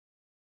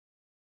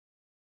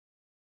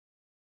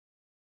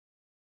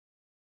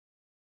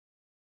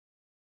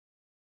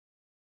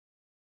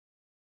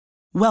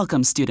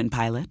Welcome, student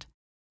pilot.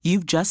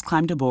 You've just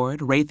climbed aboard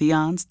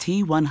Raytheon's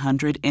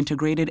T-100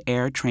 Integrated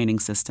Air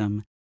Training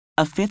System,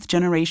 a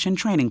fifth-generation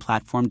training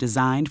platform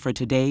designed for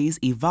today's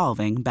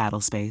evolving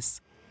battlespace.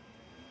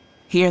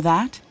 Hear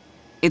that?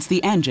 It's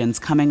the engines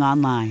coming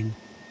online.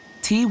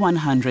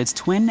 T-100's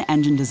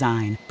twin-engine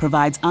design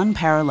provides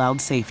unparalleled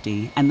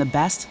safety and the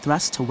best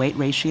thrust-to-weight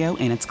ratio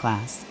in its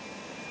class.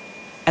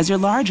 As your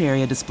large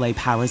area display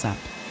powers up,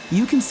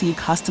 you can see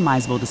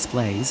customizable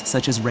displays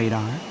such as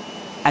radar,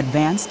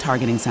 advanced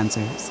targeting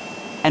sensors,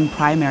 and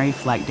primary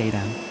flight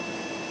data.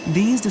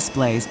 These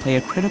displays play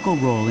a critical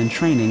role in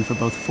training for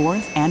both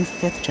fourth and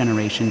fifth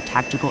generation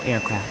tactical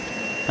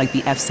aircraft, like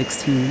the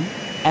F-16,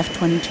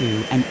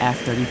 F-22, and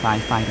F-35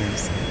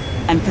 fighters,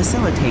 and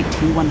facilitate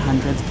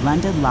T-100's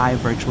blended live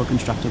virtual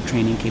constructive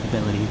training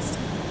capabilities.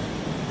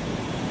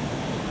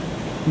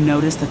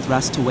 Notice the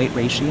thrust-to-weight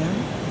ratio?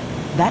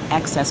 That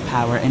excess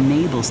power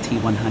enables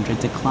T-100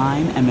 to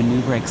climb and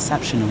maneuver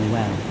exceptionally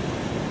well,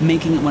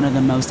 making it one of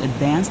the most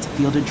advanced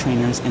fielded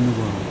trainers in the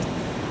world.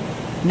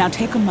 Now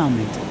take a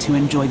moment to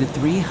enjoy the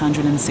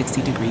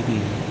 360-degree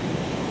view.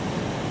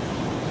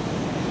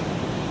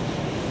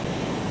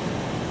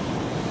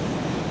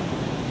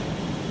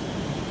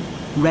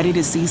 Ready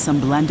to see some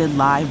blended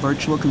live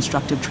virtual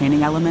constructive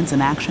training elements in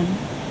action?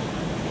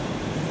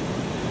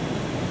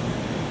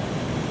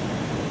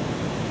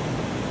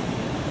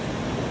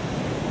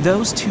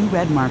 Those two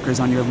red markers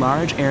on your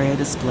large area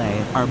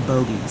display are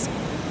bogies,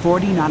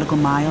 40 nautical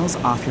miles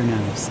off your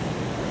nose.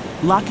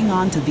 Locking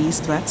on to these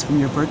threats from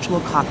your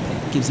virtual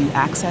cockpit gives you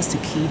access to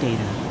key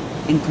data,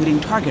 including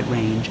target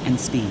range and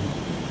speed.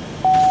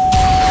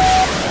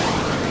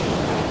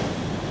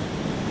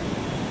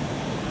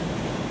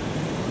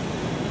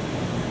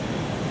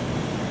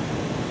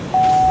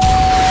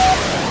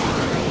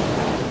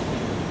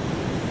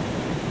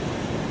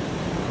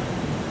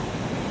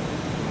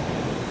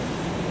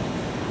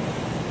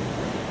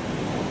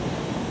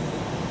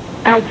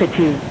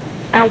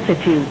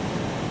 Altitude.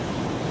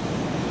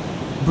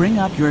 Bring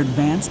up your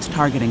advanced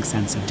targeting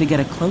sensor to get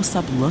a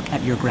close-up look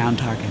at your ground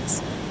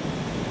targets.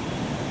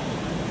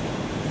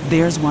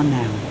 There's one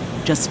now,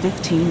 just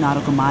 15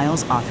 nautical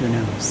miles off your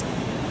nose.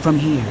 From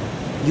here,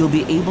 you'll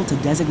be able to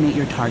designate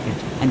your target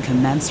and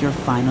commence your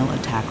final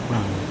attack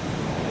run.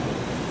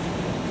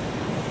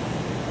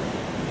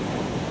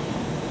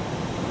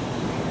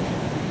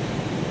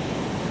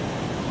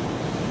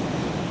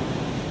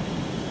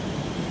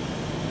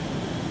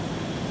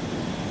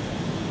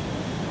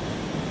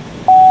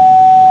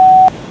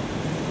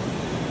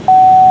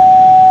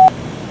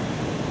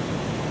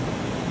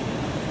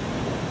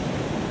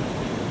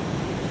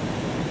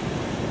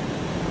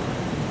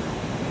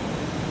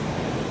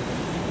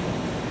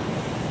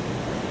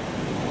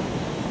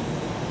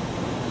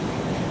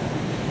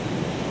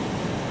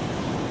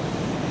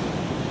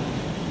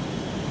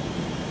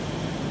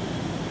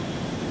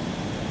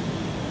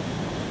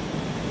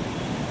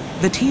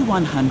 The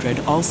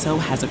T-100 also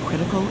has a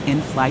critical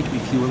in-flight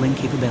refueling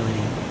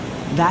capability.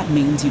 That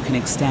means you can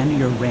extend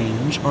your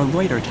range or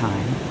loiter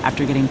time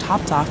after getting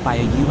topped off by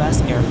a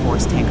U.S. Air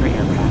Force tanker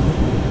aircraft.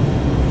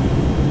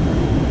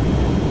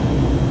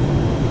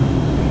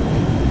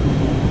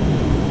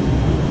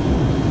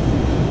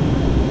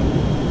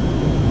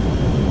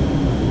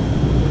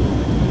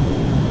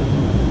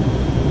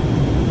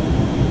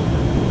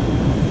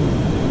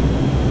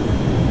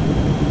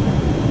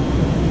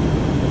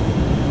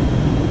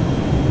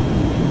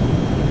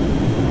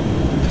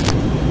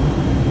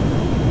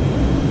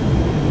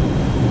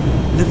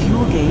 The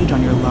fuel gauge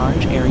on your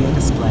large area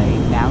display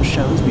now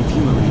shows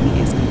refueling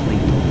is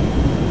complete.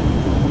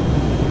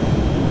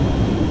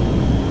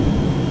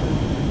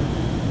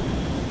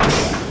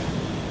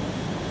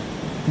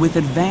 With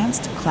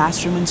advanced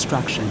classroom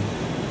instruction,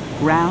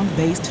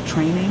 ground-based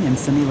training and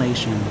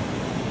simulation,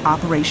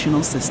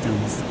 operational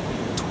systems,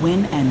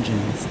 twin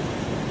engines,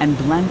 and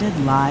blended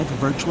live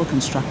virtual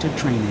constructive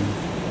training,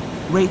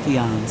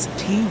 Raytheon's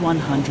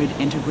T-100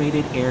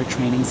 Integrated Air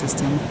Training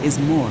System is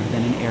more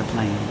than an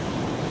airplane.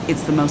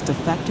 It's the most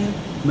effective,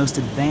 most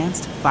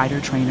advanced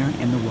fighter trainer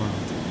in the world.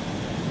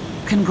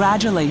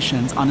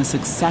 Congratulations on a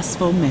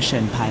successful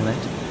mission, pilot.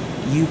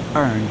 You've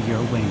earned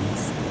your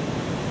wings.